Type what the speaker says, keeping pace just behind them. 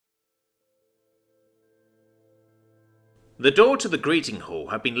The door to the greeting hall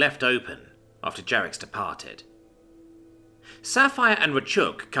had been left open after Jarek's departed. Sapphire and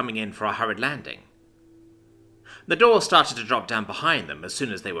Rachuk coming in for a hurried landing. The door started to drop down behind them as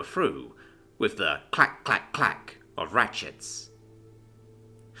soon as they were through, with the clack clack clack of ratchets.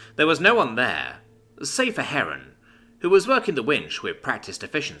 There was no one there, save for Heron, who was working the winch with practiced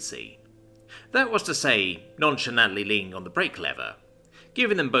efficiency. That was to say, nonchalantly leaning on the brake lever,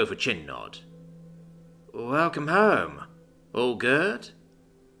 giving them both a chin nod. "Welcome home. All good?"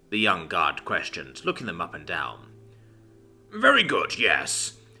 the young guard questioned, looking them up and down. "Very good,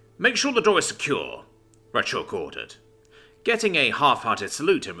 yes. Make sure the door is secure," Rachuk ordered, getting a half-hearted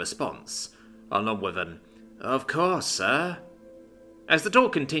salute in response, along with an "Of course, sir," as the door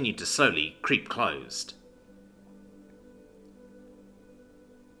continued to slowly creep closed.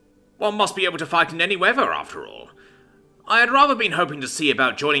 "One must be able to fight in any weather, after all. I had rather been hoping to see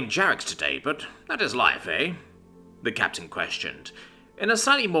about joining Jarek's today, but that is life, eh?" the captain questioned, in a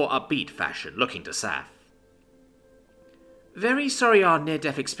slightly more upbeat fashion, looking to Saf. "Very sorry our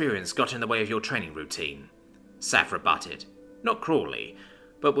near-death experience got in the way of your training routine," Saf rebutted, not cruelly,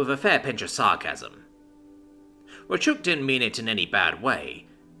 but with a fair pinch of sarcasm. Rachuk didn't mean it in any bad way,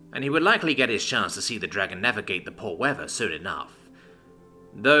 and he would likely get his chance to see the dragon navigate the poor weather soon enough.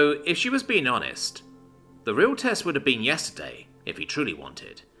 Though, if she was being honest, the real test would have been yesterday, if he truly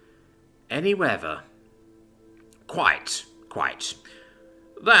wanted. Any weather. Quite.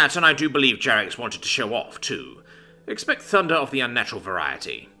 That, and I do believe Jarek's wanted to show off, too. Expect thunder of the unnatural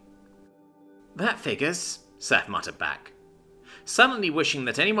variety. "That figures," Saf muttered back, suddenly wishing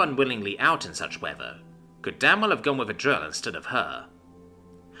that anyone willingly out in such weather could damn well have gone with a drill instead of her.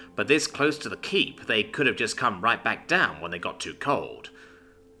 But this close to the keep, they could have just come right back down when they got too cold,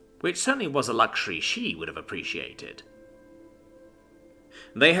 which certainly was a luxury she would have appreciated.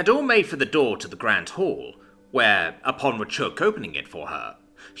 They had all made for the door to the grand hall, where, upon Rachuk opening it for her,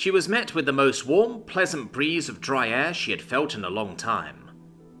 she was met with the most warm, pleasant breeze of dry air she had felt in a long time.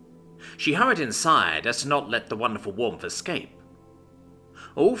 She hurried inside as to not let the wonderful warmth escape.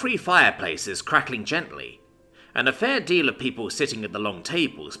 All three fireplaces crackling gently, and a fair deal of people sitting at the long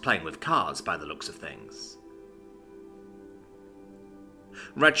tables playing with cards by the looks of things.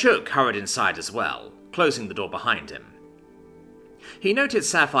 Rachuk hurried inside as well, closing the door behind him. He noted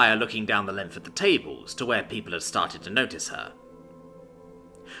Sapphire looking down the length of the tables to where people had started to notice her.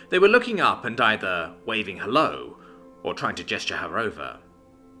 They were looking up and either waving hello or trying to gesture her over.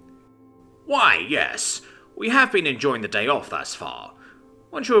 "Why, yes, we have been enjoying the day off thus far.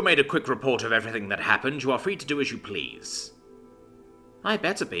 Once you have made a quick report of everything that happened, you are free to do as you please." "I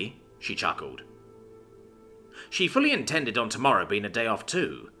better be," she chuckled. She fully intended on tomorrow being a day off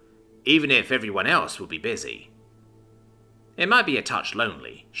too, even if everyone else would be busy. It might be a touch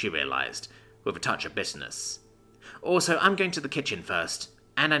lonely, she realised, with a touch of bitterness. "Also, I'm going to the kitchen first,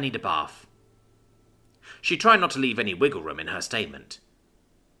 and I need a bath." She tried not to leave any wiggle room in her statement.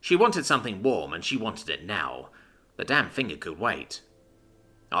 She wanted something warm, and she wanted it now. The damn finger could wait.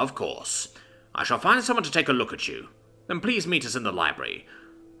 "Of course. I shall find someone to take a look at you. Then please meet us in the library.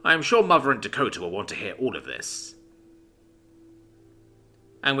 I am sure Mother and Dakota will want to hear all of this."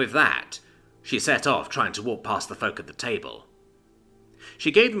 And with that, she set off, trying to walk past the folk at the table.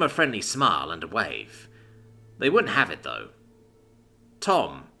 She gave them a friendly smile and a wave. They wouldn't have it, though.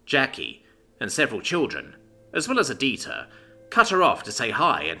 Tom, Jackie, and several children, as well as Adita, cut her off to say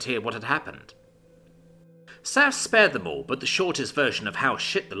hi and hear what had happened. Saf spared them all but the shortest version of how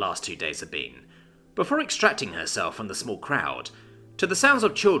shit the last 2 days had been, before extracting herself from the small crowd, to the sounds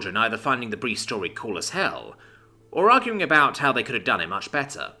of children either finding the brief story cool as hell, or arguing about how they could have done it much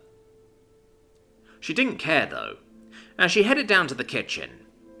better. She didn't care, though, as she headed down to the kitchen.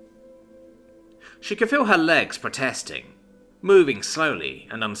 She could feel her legs protesting, moving slowly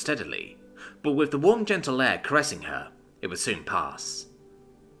and unsteadily, but with the warm, gentle air caressing her, it would soon pass.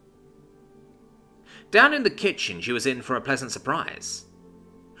 Down in the kitchen, she was in for a pleasant surprise.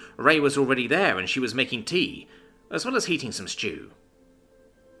 Ray was already there and she was making tea, as well as heating some stew.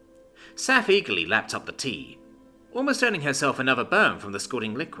 Saf eagerly lapped up the tea, almost earning herself another burn from the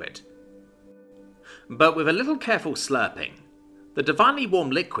scalding liquid. But with a little careful slurping, the divinely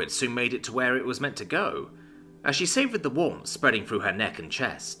warm liquid soon made it to where it was meant to go, as she savoured the warmth spreading through her neck and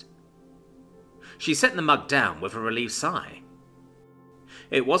chest. She set the mug down with a relieved sigh.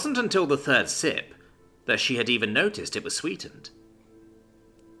 It wasn't until the third sip that she had even noticed it was sweetened.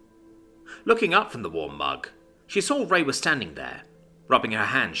 Looking up from the warm mug, she saw Ray was standing there, rubbing her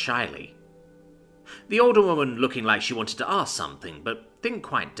hands shyly. The older woman looking like she wanted to ask something, but didn't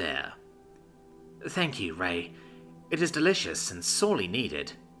quite dare. "Thank you, Ray. It is delicious and sorely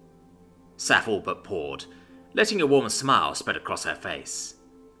needed." Saf all but poured, letting a warm smile spread across her face.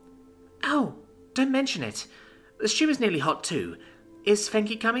 Oh, don't mention it. The stew is nearly hot too. Is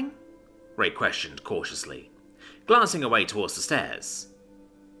Fenki coming? Ray questioned cautiously, glancing away towards the stairs.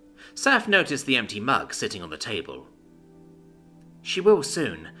 Saf noticed the empty mug sitting on the table. She will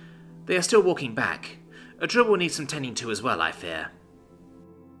soon. They are still walking back. Adru will need some tending to as well, I fear.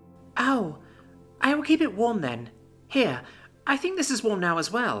 Oh, I will keep it warm then. Here, I think this is warm now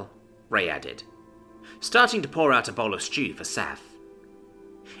as well, Ray added, starting to pour out a bowl of stew for Saf.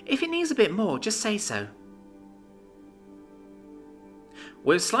 If it needs a bit more, just say so.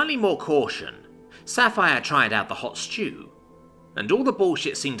 With slightly more caution, Sapphire tried out the hot stew, and all the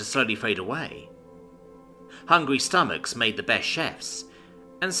bullshit seemed to slowly fade away. Hungry stomachs made the best chefs,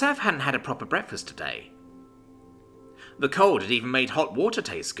 and Sav hadn't had a proper breakfast today. The cold had even made hot water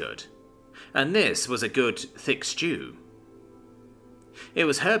taste good, and this was a good, thick stew. It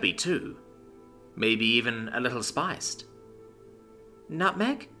was herby too, maybe even a little spiced.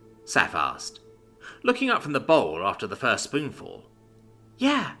 Nutmeg? Saf asked, looking up from the bowl after the first spoonful.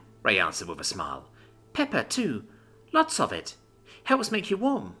 Yeah, Ray answered with a smile. Pepper too. Lots of it. Helps make you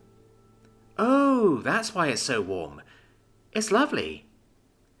warm. Oh, that's why it's so warm. It's lovely.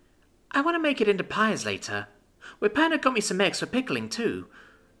 I want to make it into pies later. Wipana got me some eggs for pickling too.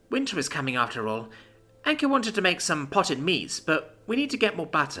 Winter is coming after all. Anka wanted to make some potted meats, but we need to get more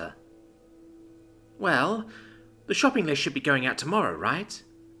butter. Well, the shopping list should be going out tomorrow, right?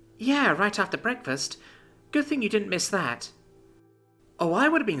 Yeah, right after breakfast. Good thing you didn't miss that. Oh, I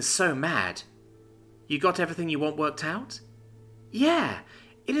would have been so mad. You got everything you want worked out? Yeah,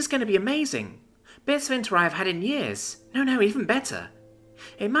 it is going to be amazing. Best winter I have had in years. No, even better.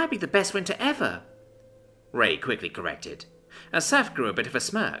 It might be the best winter ever. Ray quickly corrected, as Saf grew a bit of a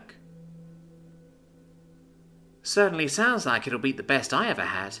smirk. Certainly sounds like it'll beat the best I ever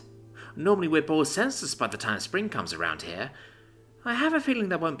had. Normally we're bored senseless by the time spring comes around here. I have a feeling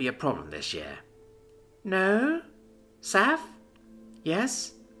there won't be a problem this year. No? Saf?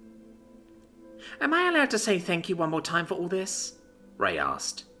 Yes? Am I allowed to say thank you one more time for all this? Ray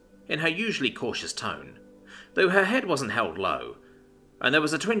asked, in her usually cautious tone, though her head wasn't held low, and there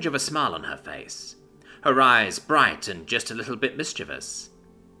was a twinge of a smile on her face, her eyes bright and just a little bit mischievous.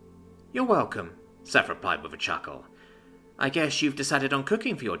 You're welcome, Saf replied with a chuckle. I guess you've decided on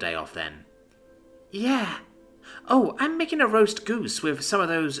cooking for your day off then. Yeah. Oh, I'm making a roast goose with some of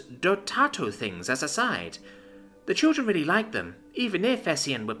those dotato things as a side. The children really like them, even if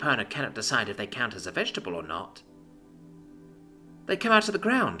Essie and Wipana cannot decide if they count as a vegetable or not. They come out of the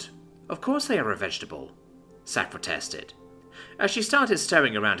ground. Of course they are a vegetable, Saf protested, as she started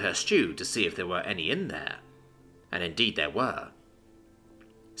stirring around her stew to see if there were any in there. And indeed there were.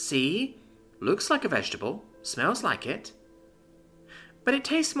 See? Looks like a vegetable, smells like it. But it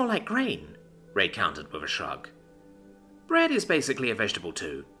tastes more like grain, Ray countered with a shrug. Bread is basically a vegetable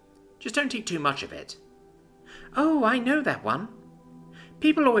too. Just don't eat too much of it. Oh, I know that one.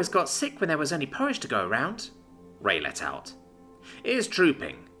 People always got sick when there was only porridge to go around, Ray let out, ears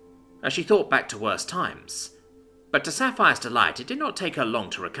drooping, as she thought back to worse times. But to Sapphire's delight, it did not take her long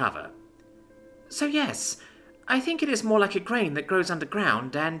to recover. So yes, I think it is more like a grain that grows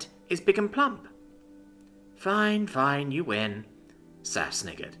underground and is big and plump. Fine, you win, Saf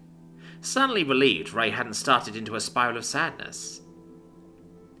sniggered, suddenly relieved Ray hadn't started into a spiral of sadness.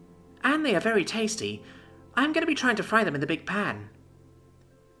 And they are very tasty. I'm going to be trying to fry them in the big pan.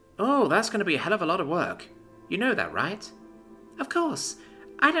 Oh, that's going to be a hell of a lot of work. You know that, right? Of course.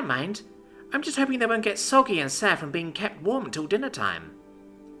 I don't mind. I'm just hoping they won't get soggy and sad from being kept warm until dinner time.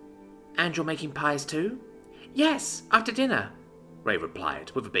 And you're making pies too? Yes, after dinner, Ray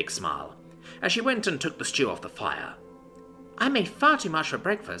replied with a big smile, as she went and took the stew off the fire. I made far too much for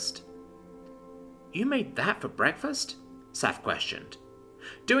breakfast. You made that for breakfast? Saf questioned,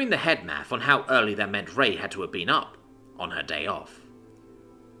 doing the head math on how early that meant Ray had to have been up on her day off.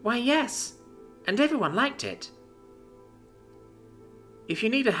 Why, yes, and everyone liked it. If you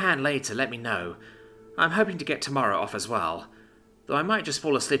need a hand later, let me know. I'm hoping to get tomorrow off as well, though I might just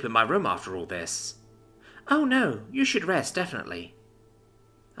fall asleep in my room after all this. Oh no, you should rest, definitely.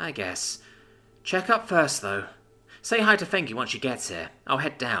 I guess. Check up first, though. Say hi to Fengi once she gets here. I'll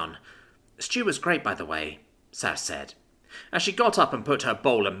head down. Stew was great, by the way, Saf said, as she got up and put her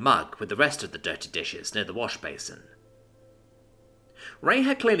bowl and mug with the rest of the dirty dishes near the wash basin. Ray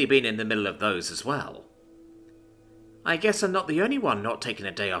had clearly been in the middle of those as well. I guess I'm not the only one not taking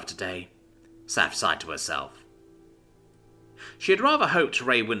a day off today, Saf sighed to herself. She had rather hoped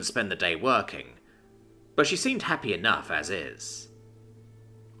Ray wouldn't spend the day working, but she seemed happy enough as is.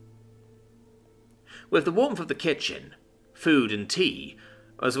 With the warmth of the kitchen, food and tea,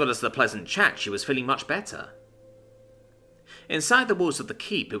 as well as the pleasant chat, she was feeling much better. Inside the walls of the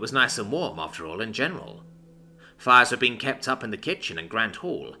keep, it was nice and warm, after all, in general. Fires were being kept up in the kitchen and grand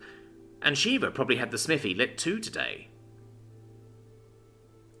hall, and Shiva probably had the smithy lit too today.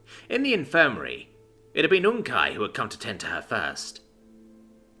 In the infirmary, it had been Unkai who had come to tend to her first.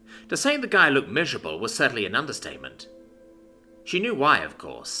 To say the guy looked miserable was certainly an understatement. She knew why, of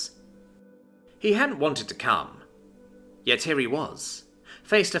course. He hadn't wanted to come, yet here he was,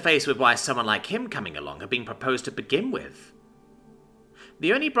 face to face with why someone like him coming along had been proposed to begin with.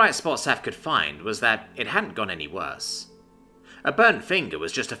 The only bright spot Saf could find was that it hadn't gone any worse. A burnt finger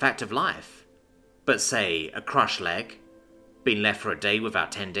was just a fact of life, but say, a crushed leg, been left for a day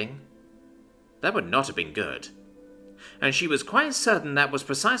without tending, that would not have been good. And she was quite certain that was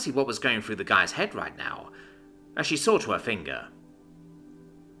precisely what was going through the guy's head right now, as she saw to her finger.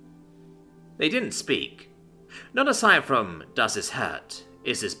 They didn't speak, not aside from "does this hurt,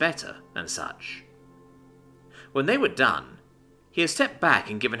 is this better," and such. When they were done, he had stepped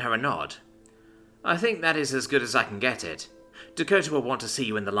back and given her a nod. "I think that is as good as I can get it. Dakota will want to see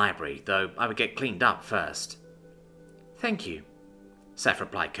you in the library, though I would get cleaned up first." "Thank you," Saf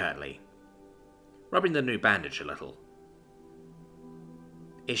replied curtly, rubbing the new bandage a little.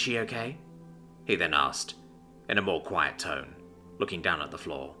 "Is she okay?" he then asked, in a more quiet tone, looking down at the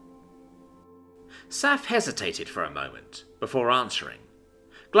floor. Saf hesitated for a moment before answering,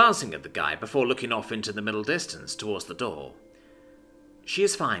 glancing at the guy before looking off into the middle distance towards the door. "She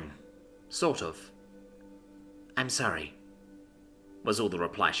is fine. Sort of. I'm sorry," was all the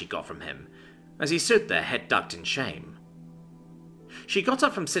reply she got from him, as he stood there head ducked in shame. She got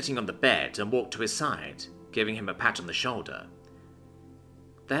up from sitting on the bed and walked to his side, giving him a pat on the shoulder.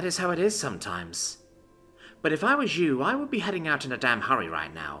 "That is how it is sometimes. But if I was you, I would be heading out in a damn hurry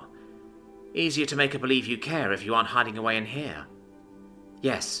right now. Easier to make her believe you care if you aren't hiding away in here."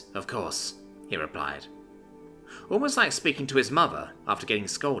 "Yes, of course," he replied, almost like speaking to his mother after getting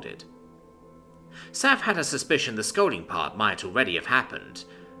scolded. Saf had a suspicion the scolding part might already have happened,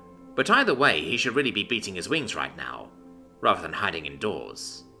 but either way he should really be beating his wings right now, rather than hiding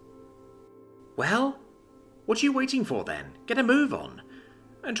indoors. "Well, what are you waiting for then? Get a move on,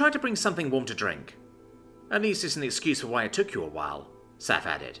 and try to bring something warm to drink. At least it's an excuse for why it took you a while," Saf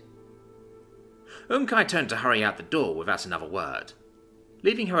added. Unkai turned to hurry out the door without another word,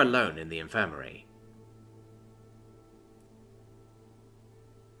 leaving her alone in the infirmary.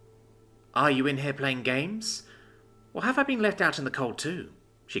 "Are you in here playing games? Or have I been left out in the cold too?"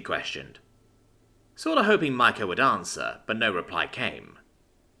 she questioned, sort of hoping Micah would answer, but no reply came.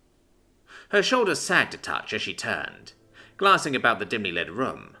 Her shoulders sagged a touch as she turned, glancing about the dimly lit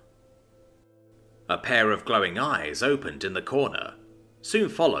room. A pair of glowing eyes opened in the corner, soon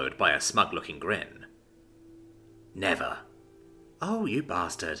followed by a smug-looking grin. "Never." "Oh, you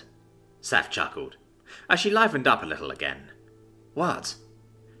bastard," Saf chuckled, as she livened up a little again. "What?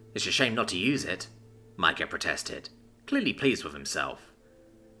 It's a shame not to use it," Micah protested, clearly pleased with himself.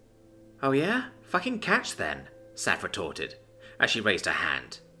 "Oh yeah? Fucking catch then," Saf retorted, as she raised her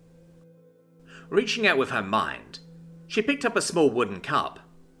hand. Reaching out with her mind, she picked up a small wooden cup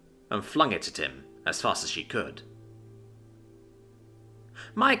and flung it at him as fast as she could.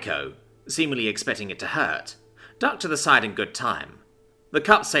 Maiko, seemingly expecting it to hurt, ducked to the side in good time, the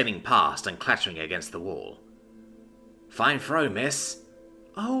cup sailing past and clattering against the wall. "Fine throw, miss."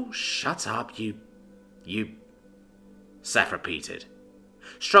 "Oh, shut up, you... Saf repeated,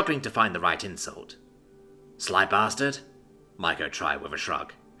 struggling to find the right insult. "Sly bastard," Maiko tried with a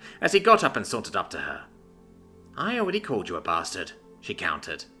shrug, as he got up and sauntered up to her. "I already called you a bastard," she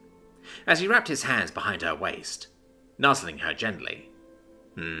countered, as he wrapped his hands behind her waist, nuzzling her gently.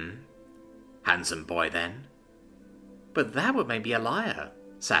 Handsome boy, then?" "But that would make me a liar,"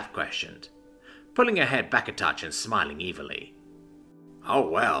 Saf questioned, pulling her head back a touch and smiling evilly. "Oh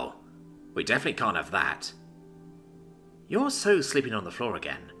well, we definitely can't have that." "You're so sleeping on the floor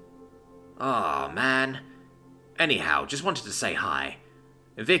again." "Oh man. Anyhow, just wanted to say hi.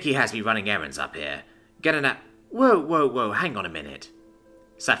 Vicky has me running errands up here. Get a nap." Whoa, hang on a minute."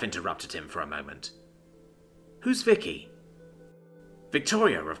 Saf interrupted him for a moment. "Who's Vicky?"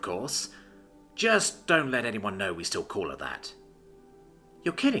 "Victoria, of course. Just don't let anyone know we still call her that."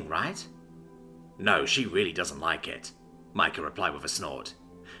 "You're kidding, right?" "No, she really doesn't like it," Micah replied with a snort,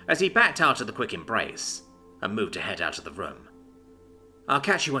 as he backed out of the quick embrace and moved to head out of the room. "I'll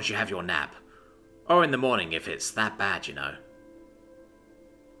catch you once you have your nap, or in the morning if it's that bad, you know."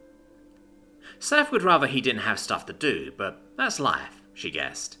 Saf would rather he didn't have stuff to do, but that's life, she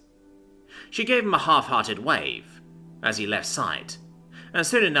guessed. She gave him a half-hearted wave as he left sight, and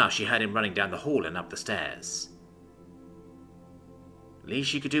soon enough she heard him running down the hall and up the stairs.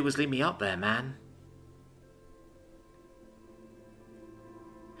 "Least you could do was leave me up there, man."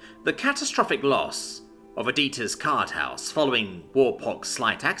 The catastrophic loss of Adita's card house following Warpog's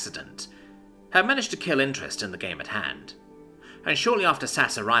slight accident had managed to kill interest in the game at hand, and shortly after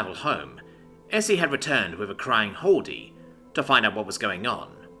Sass's arrival home, Essie had returned with a crying Holdy to find out what was going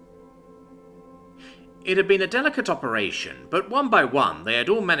on. It had been a delicate operation, but one by one they had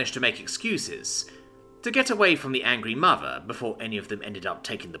all managed to make excuses to get away from the angry mother before any of them ended up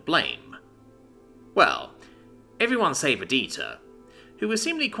taking the blame. Well, everyone save Adita, who was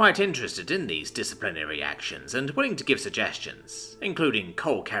seemingly quite interested in these disciplinary actions and willing to give suggestions, including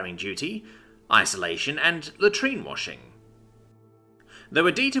coal-carrying duty, isolation, and latrine washing. Though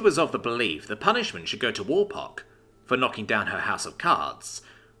Adita was of the belief the punishment should go to Warpog for knocking down her house of cards,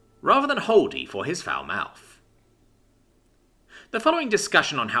 rather than Holdy for his foul mouth. The following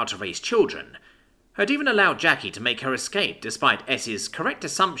discussion on how to raise children had even allowed Jackie to make her escape despite Essie's correct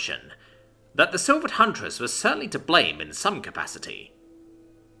assumption that the Silvered Huntress was certainly to blame in some capacity.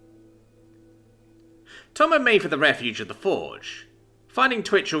 Tom had made for the refuge of the Forge, finding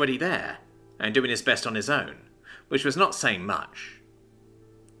Twitch already there, and doing his best on his own, which was not saying much.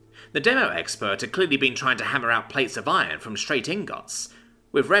 The demo expert had clearly been trying to hammer out plates of iron from straight ingots,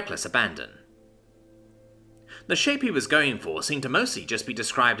 with reckless abandon. The shape he was going for seemed to mostly just be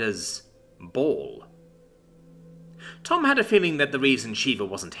described as ball. Tom had a feeling that the reason Shiva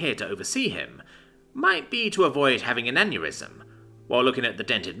wasn't here to oversee him might be to avoid having an aneurysm while looking at the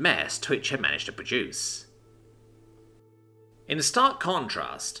dented mess Twitch had managed to produce. In stark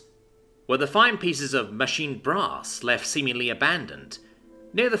contrast were the fine pieces of machined brass left seemingly abandoned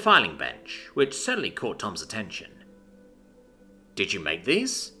near the filing bench, which certainly caught Tom's attention. "Did you make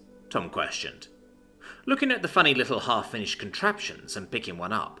these?" Tom questioned, looking at the funny little half-finished contraptions and picking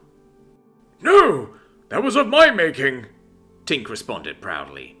one up. "No, that was of my making," Tink responded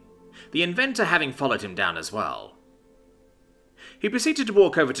proudly, the inventor having followed him down as well. He proceeded to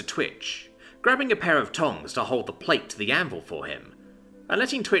walk over to Twitch, grabbing a pair of tongs to hold the plate to the anvil for him, and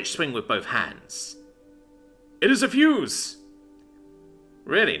letting Twitch swing with both hands. "It is a fuse."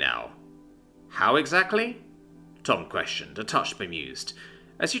 "Really now? How exactly?" Tom questioned, a touch bemused,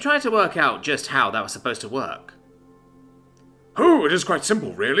 as he tried to work out just how that was supposed to work. "Oh, it is quite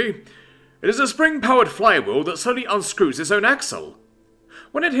simple, really. It is a spring-powered flywheel that slowly unscrews its own axle.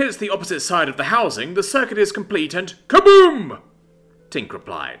 When it hits the opposite side of the housing, the circuit is complete and kaboom!" Tink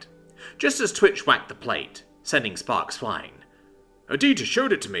replied, just as Twitch whacked the plate, sending sparks flying. "Adita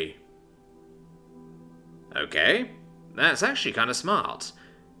showed it to me." Okay, that's actually kind of smart,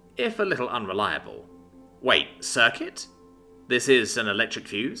 if a little unreliable. Wait, circuit? This is an electric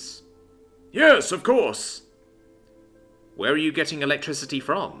fuse? "Yes, of course." "Where are you getting electricity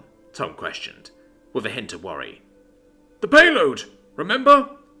from?" Tom questioned, with a hint of worry. "The payload,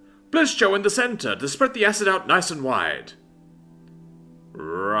 remember? Bliss Joe in the center to spread the acid out nice and wide."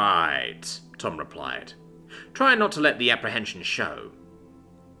 "Right," Tom replied, trying not to let the apprehension show.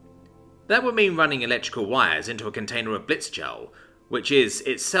 That would mean running electrical wires into a container of blitz gel, which is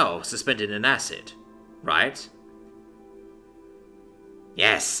itself suspended in acid, right?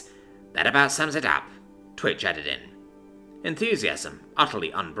 "Yes, that about sums it up," Twitch added in, enthusiasm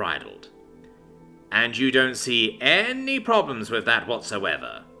utterly unbridled. "And you don't see any problems with that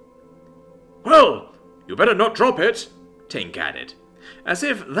whatsoever?" "Well, you better not drop it," Tink added, as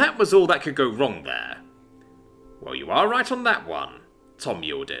if that was all that could go wrong there. "Well, you are right on that one," Tom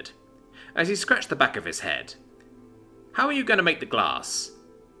yielded, as he scratched the back of his head. "How are you going to make the glass?"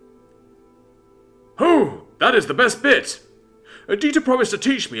 "Oh, that is the best bit. Adita promised to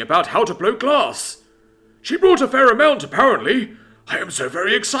teach me about how to blow glass. She brought a fair amount, apparently. I am so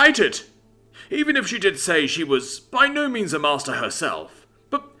very excited. Even if she did say she was by no means a master herself.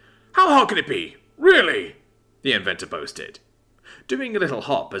 But how hard can it be? Really?" the inventor boasted, doing a little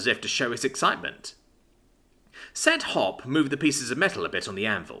hop as if to show his excitement. Said hop moved the pieces of metal a bit on the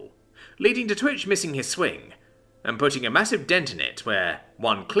anvil, leading to Twitch missing his swing, and putting a massive dent in it where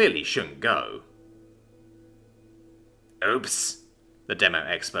one clearly shouldn't go. "Oops," the demo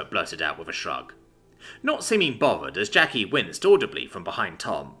expert blurted out with a shrug, not seeming bothered as Jackie winced audibly from behind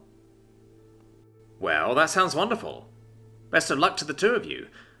Tom. "Well, that sounds wonderful. Best of luck to the two of you.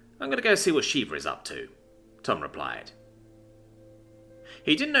 I'm going to go see what Shiva is up to," Tom replied.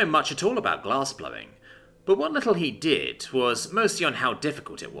 He didn't know much at all about glass blowing, but what little he did was mostly on how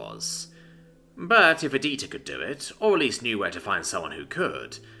difficult it was. But if Adita could do it, or at least knew where to find someone who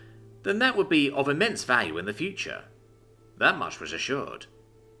could, then that would be of immense value in the future. That much was assured.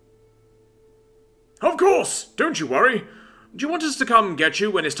 "Of course, don't you worry. Do you want us to come get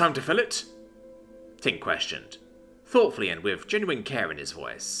you when it's time to fill it?" Tink questioned, thoughtfully and with genuine care in his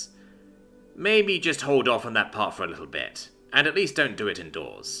voice. "Maybe just hold off on that part for a little bit, and at least don't do it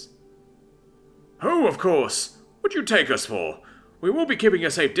indoors. Oh, of course. What'd you take us for? We will be keeping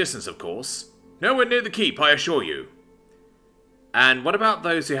a safe distance, of course. Nowhere near the keep, I assure you. And what about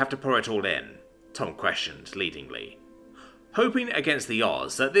those who have to pour it all in? Tom questioned, leadingly, hoping against the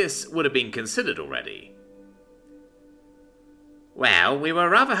odds that this would have been considered already. Well, we were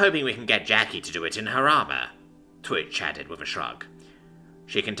rather hoping we can get Jackie to do it in her armor, Twitch added with a shrug.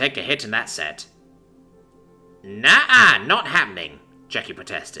 She can take a hit in that set. Nah, not happening, Jackie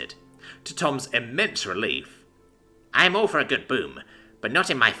protested, to Tom's immense relief. I'm all for a good boom, but not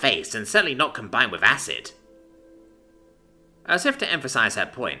in my face, and certainly not combined with acid. As if to emphasize her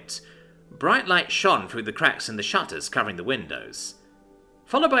point, bright light shone through the cracks in the shutters covering the windows,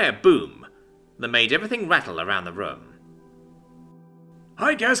 followed by a boom that made everything rattle around the room.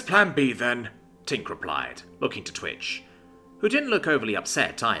 I guess plan B then, Tink replied, looking to Twitch, who didn't look overly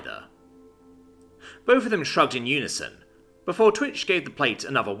upset either. Both of them shrugged in unison, before Twitch gave the plate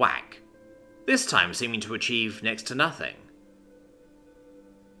another whack, this time seeming to achieve next to nothing.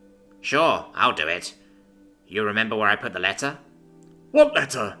 Sure, I'll do it. You remember where I put the letter? What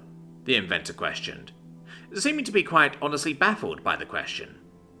letter? The inventor questioned, seeming to be quite honestly baffled by the question.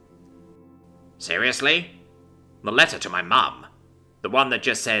 Seriously? The letter to my mum. The one that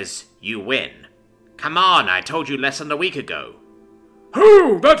just says, you win. Come on, I told you less than a week ago.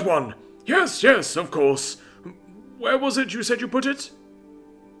 Oh, that one! Yes, of course. Where was it you said you put it?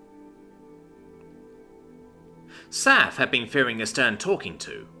 Saf had been fearing a stern talking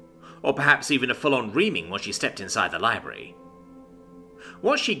to, or perhaps even a full-on reaming when she stepped inside the library.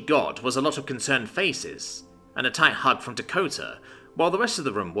 What she got was a lot of concerned faces, and a tight hug from Dakota, while the rest of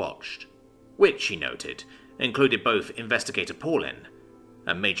the room watched, which, she noted, included both Investigator Paulin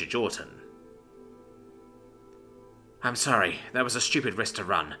and Major Jordan. I'm sorry, that was a stupid risk to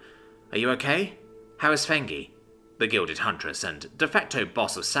run. Are you okay? How is Fengi? The gilded Huntress and de facto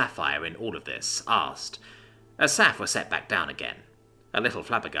boss of Sapphire in all of this asked, as Saf was set back down again, a little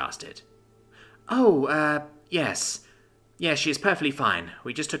flabbergasted. Oh, yes. Yes, she is perfectly fine.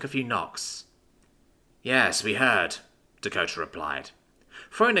 We just took a few knocks. Yes, we heard, Dakota replied,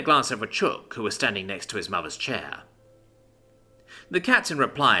 throwing a glance over Chook, who was standing next to his mother's chair. The captain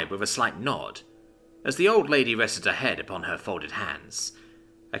replied with a slight nod, as the old lady rested her head upon her folded hands,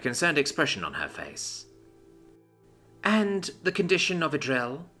 a concerned expression on her face. And the condition of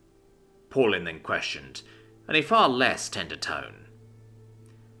Adrel? Paulin then questioned, in a far less tender tone.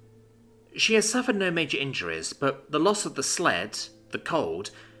 She has suffered no major injuries, but the loss of the sled, the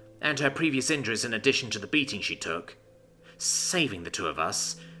cold, and her previous injuries in addition to the beating she took, saving the two of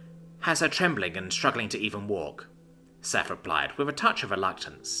us, has her trembling and struggling to even walk, Saf replied with a touch of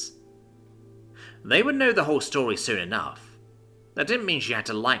reluctance. They would know the whole story soon enough. That didn't mean she had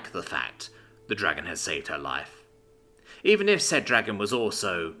to like the fact the dragon had saved her life, even if said dragon was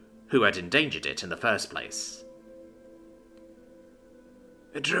also who had endangered it in the first place.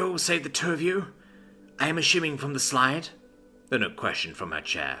 Adril saved the two of you? I am assuming from the slide? The Nook questioned from her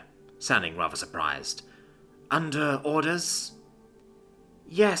chair, sounding rather surprised. Under orders?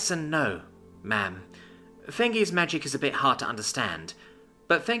 Yes and no, ma'am. Fengi's magic is a bit hard to understand,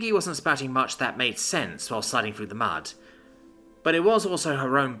 but Fengi wasn't spouting much that made sense while sliding through the mud. But it was also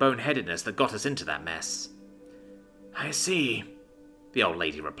her own boneheadedness that got us into that mess. I see, the old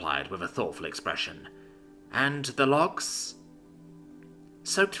lady replied with a thoughtful expression. And the logs?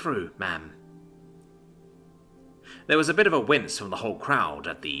 Soaked through, ma'am. There was a bit of a wince from the whole crowd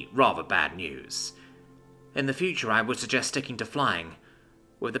at the rather bad news. In the future, I would suggest sticking to flying.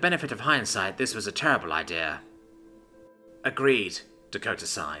 With the benefit of hindsight, this was a terrible idea. Agreed, Dakota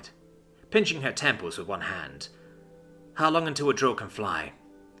sighed, pinching her temples with one hand. How long until a drill can fly?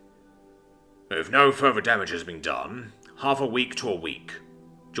 If no further damage has been done, half a week to a week,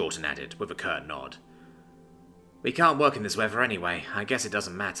 Jordan added with a curt nod. We can't work in this weather anyway, I guess it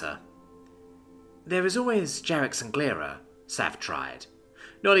doesn't matter. There is always Jarrex and Glera, Saf tried,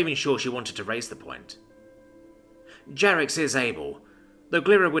 not even sure she wanted to raise the point. Jarrex is able, though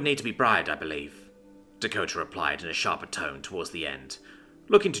Glera would need to be bribed, I believe, Dakota replied in a sharper tone towards the end,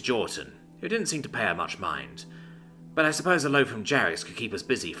 looking to Jordan, who didn't seem to pay her much mind. But I suppose a load from Jarrex could keep us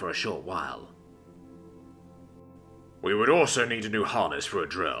busy for a short while. We would also need a new harness for a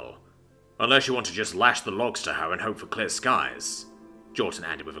drill. Unless you want to just lash the logs to her and hope for clear skies, Jordan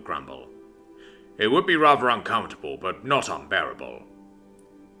added with a grumble. It would be rather uncomfortable, but not unbearable.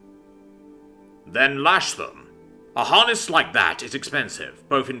 Then lash them. A harness like that is expensive,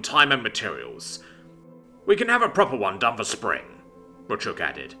 both in time and materials. We can have a proper one done for spring, Rachuk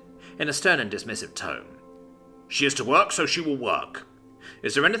added, in a stern and dismissive tone. She is to work, so she will work.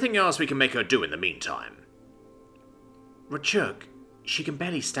 Is there anything else we can make her do in the meantime? Rachuk, she can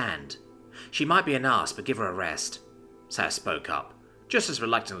barely stand. She might be an arse, but give her a rest. Saz spoke up, just as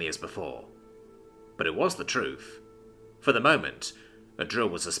reluctantly as before. But it was the truth. For the moment, a drill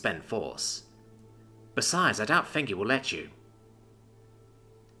was a spent force. Besides, I doubt Fengi will let you.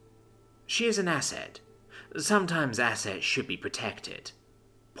 She is an asset. Sometimes assets should be protected,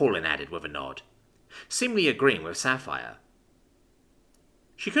 Paulin added with a nod, seemingly agreeing with Sapphire.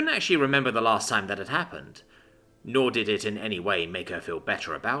 She couldn't actually remember the last time that had happened, nor did it in any way make her feel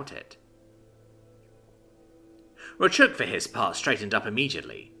better about it. Rachuk, for his part, straightened up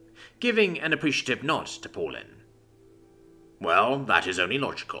immediately, giving an appreciative nod to Paulin. Well, that is only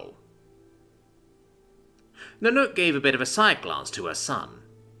logical. Nanook gave a bit of a side glance to her son,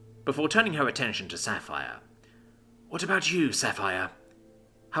 before turning her attention to Sapphire. What about you, Sapphire?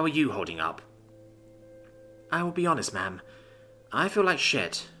 How are you holding up? I will be honest, ma'am. I feel like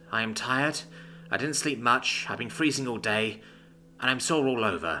shit. I am tired. I didn't sleep much. I've been freezing all day. And I'm sore all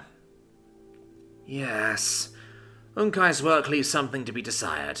over. Yes. Unkai's work leaves something to be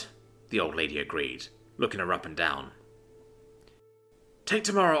desired, the old lady agreed, looking her up and down. Take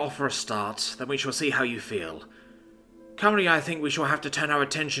tomorrow off for a start, then we shall see how you feel. Currently, I think we shall have to turn our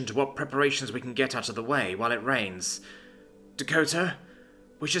attention to what preparations we can get out of the way while it rains. Dakota,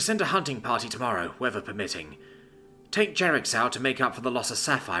 we should send a hunting party tomorrow, weather permitting. Take Jerix out to make up for the loss of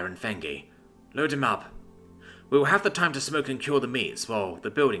Sapphire and Fengi. Load him up. We will have the time to smoke and cure the meats while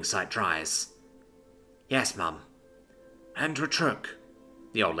the building site dries. Yes, Mum. And Rachuk,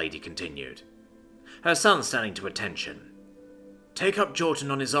 the old lady continued, her son standing to attention. Take up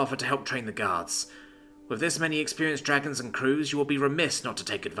Jordan on his offer to help train the guards. With this many experienced dragons and crews, you will be remiss not to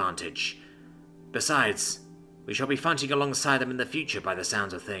take advantage. Besides, we shall be fighting alongside them in the future by the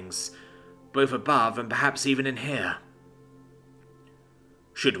sounds of things, both above and perhaps even in here.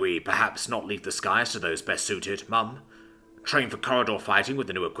 Should we perhaps not leave the skies to those best suited, Mum? Train for corridor fighting with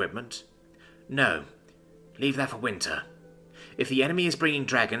the new equipment? No. Leave that for winter. If the enemy is bringing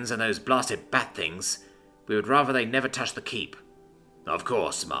dragons and those blasted bat things, we would rather they never touch the keep. Of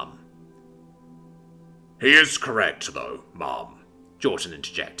course, Mum. He is correct, though, Mum, Jordan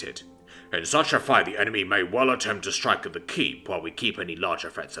interjected. In such a fight, the enemy may well attempt to strike at the keep while we keep any larger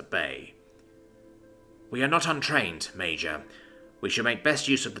threats at bay. We are not untrained, Major. We shall make best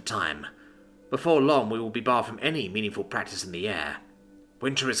use of the time. Before long, we will be barred from any meaningful practice in the air.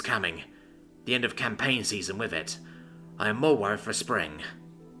 Winter is coming. The end of campaign season with it. I am more worried for spring.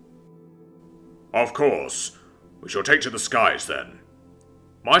 Of course. We shall take to the skies, then.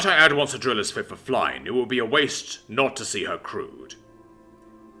 Might I add, once a drill is fit for flying, it will be a waste not to see her crewed.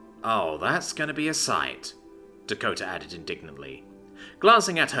 Oh, that's going to be a sight, Dakota added indignantly,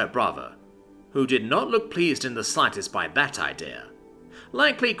 glancing at her brother, who did not look pleased in the slightest by that idea,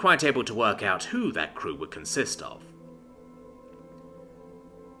 likely quite able to work out who that crew would consist of.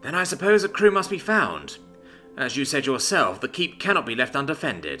 Then I suppose a crew must be found. As you said yourself, the keep cannot be left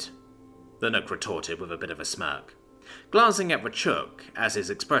undefended, the Nook retorted with a bit of a smirk, glancing at Rachuk as his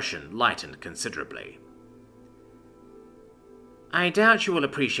expression lightened considerably. I doubt you will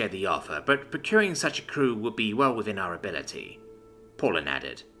appreciate the offer, but procuring such a crew would be well within our ability, Paulin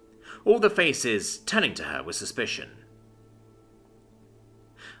added, all the faces turning to her with suspicion.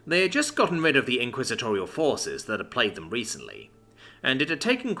 They had just gotten rid of the inquisitorial forces that had plagued them recently, and it had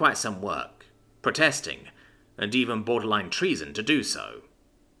taken quite some work, protesting, and even borderline treason to do so.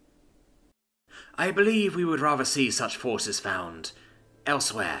 I believe we would rather see such forces found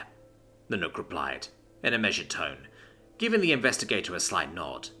elsewhere, the Nook replied, in a measured tone, giving the investigator a slight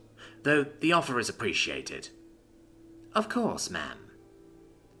nod, though the offer is appreciated. Of course, ma'am.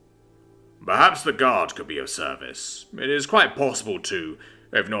 Perhaps the guard could be of service. It is quite possible to,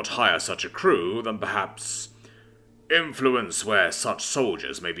 if not hire such a crew, then perhaps influence where such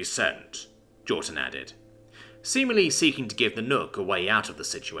soldiers may be sent, Jordan added, seemingly seeking to give the Nook a way out of the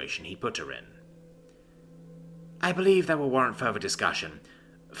situation he put her in. I believe that will warrant further discussion.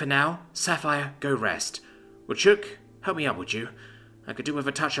 For now, Sapphire, go rest. Rachuk, help me up, would you? I could do with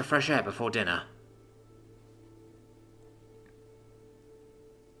a touch of fresh air before dinner.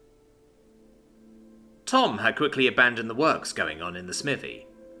 Tom had quickly abandoned the works going on in the smithy,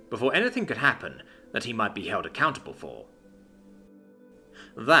 before anything could happen that he might be held accountable for.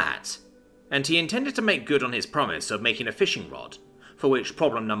 That, and he intended to make good on his promise of making a fishing rod, for which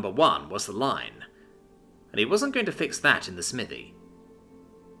problem number 1 was the line, and he wasn't going to fix that in the smithy.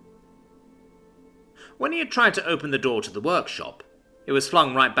 When he had tried to open the door to the workshop, it was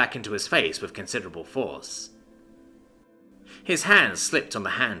flung right back into his face with considerable force. His hand slipped on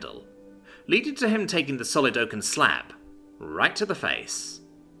the handle, leading to him taking the solid oaken slab right to the face.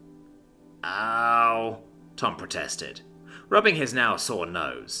 Ow, Tom protested, rubbing his now sore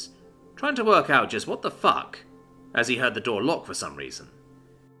nose, trying to work out just what the fuck, as he heard the door lock for some reason.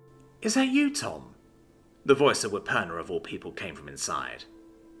 "Is that you, Tom?" The voice of Whipperna of all people came from inside.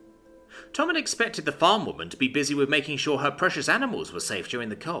 Tom had expected the farm woman to be busy with making sure her precious animals were safe during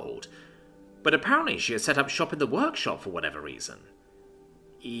the cold, but apparently she had set up shop in the workshop for whatever reason.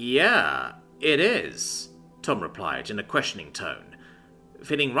 "Yeah, it is," Tom replied in a questioning tone,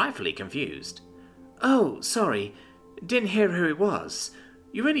 feeling rightfully confused. "Oh, sorry. Didn't hear who it was.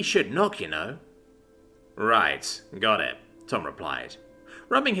 You really should knock, you know." "Right, got it," Tom replied,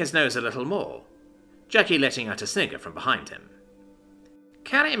 rubbing his nose a little more, Jackie letting out a snigger from behind him.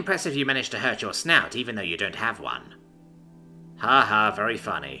 "Kinda impressive you managed to hurt your snout even though you don't have one." "Ha ha, very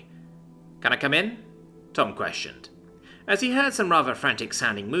funny. Can I come in?" Tom questioned, as he heard some rather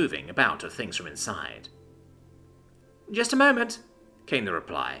frantic-sounding moving about of things from inside. "Just a moment," came the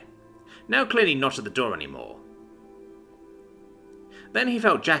reply, now clearly not at the door anymore. Then he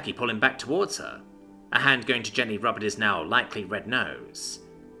felt Jackie pull him back towards her, a hand going to gently rub at his now likely red nose.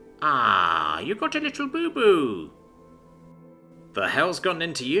 "Ah, you got a little boo-boo." "The hell's gotten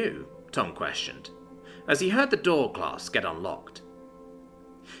into you?" Tom questioned, as he heard the door clasp get unlocked.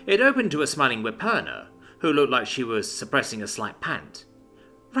 It opened to a smiling Whipperna, who looked like she was suppressing a slight pant.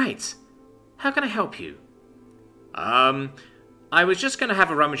 "Right. How can I help you?" I was just going to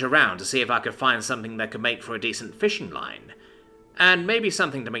have a rummage around to see if I could find something that could make for a decent fishing line, and maybe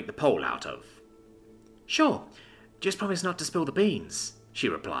something to make the pole out of." "Sure. Just promise not to spill the beans," she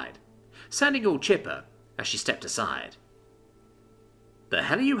replied, sounding all chipper as she stepped aside. "The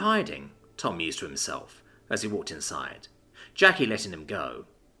hell are you hiding?" Tom mused to himself as he walked inside, Jackie letting him go.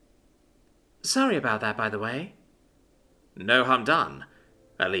 "Sorry about that, by the way." "No harm done.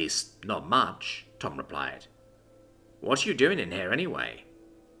 At least, not much," Tom replied. "What are you doing in here anyway?"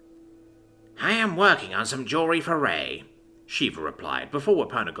 "I am working on some jewelry for Ray," Shiva replied before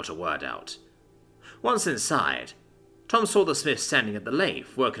Whipperna got a word out. Once inside, Tom saw the smith standing at the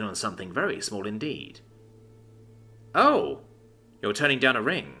lathe working on something very small indeed. "Oh, you're turning down a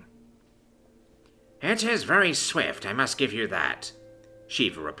ring." "It is very swift, I must give you that,"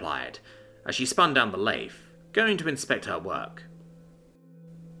 Shiva replied, as she spun down the lathe, going to inspect her work.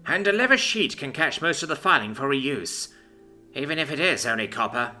 "And a leather sheet can catch most of the filing for reuse, even if it is only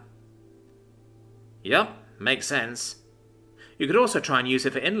copper." "Yep, makes sense. You could also try and use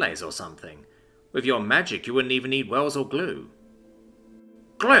it for inlays or something. With your magic, you wouldn't even need wells or glue."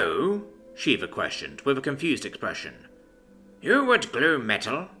 "Glue?" Shiva questioned, with a confused expression. "You would glue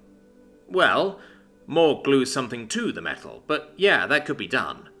metal?" "Well, more glue something to the metal, but yeah, that could be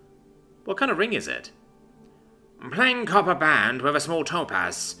done. What kind of ring is it?" "Plain copper band with a small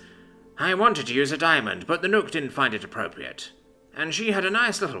topaz. I wanted to use a diamond, but the Nook didn't find it appropriate, and she had a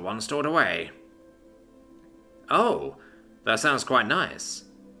nice little one stored away." "Oh, that sounds quite nice.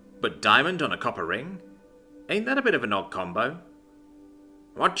 But diamond on a copper ring? Ain't that a bit of an odd combo?"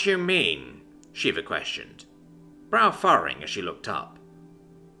 "What do you mean?" Shiva questioned, brow furrowing as she looked up.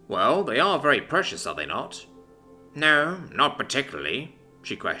 "Well, they are very precious, are they not?" "No, not particularly,"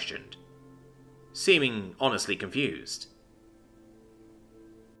 she questioned, seeming honestly confused.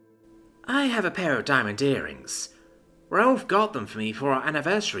 "I have a pair of diamond earrings. Ralph got them for me for our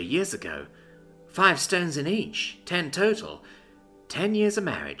anniversary years ago. 5 stones in each, 10 total. 10 years of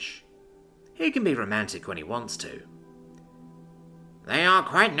marriage. He can be romantic when he wants to." "They are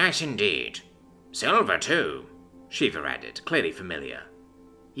quite nice indeed. Silver too," Shiva added, clearly familiar.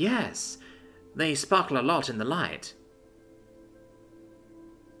 "Yes, they sparkle a lot in the light."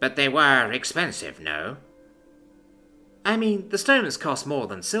 "But they were expensive, no?" "I mean, the stones cost more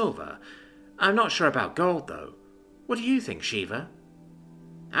than silver. I'm not sure about gold, though. What do you think, Shiva?"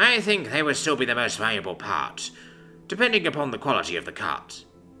 "I think they would still be the most valuable part, depending upon the quality of the cut."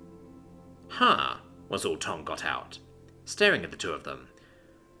 "Huh," was all Tom got out, staring at the two of them.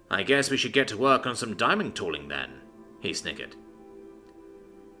 "I guess we should get to work on some diamond tooling then," he sniggered.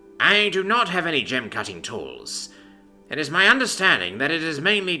 "I do not have any gem-cutting tools. It is my understanding that it is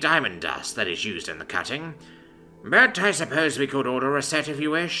mainly diamond dust that is used in the cutting, but I suppose we could order a set if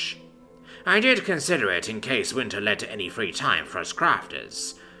you wish. I did consider it in case winter led to any free time for us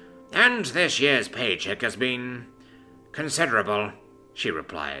crafters, and this year's paycheck has been considerable," she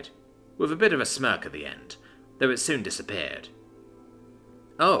replied, with a bit of a smirk at the end, though it soon disappeared.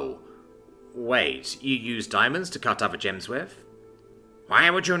 "Oh, wait, you use diamonds to cut other gems with?" "Why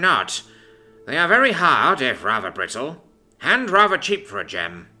would you not? They are very hard, if rather brittle, and rather cheap for a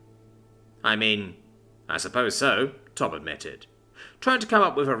gem." "I mean, I suppose so," Tom admitted, trying to come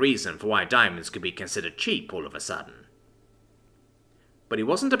up with a reason for why diamonds could be considered cheap all of a sudden. But he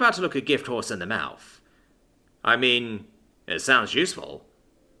wasn't about to look a gift horse in the mouth. "I mean, It sounds useful.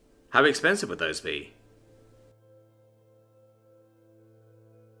 How expensive would those be?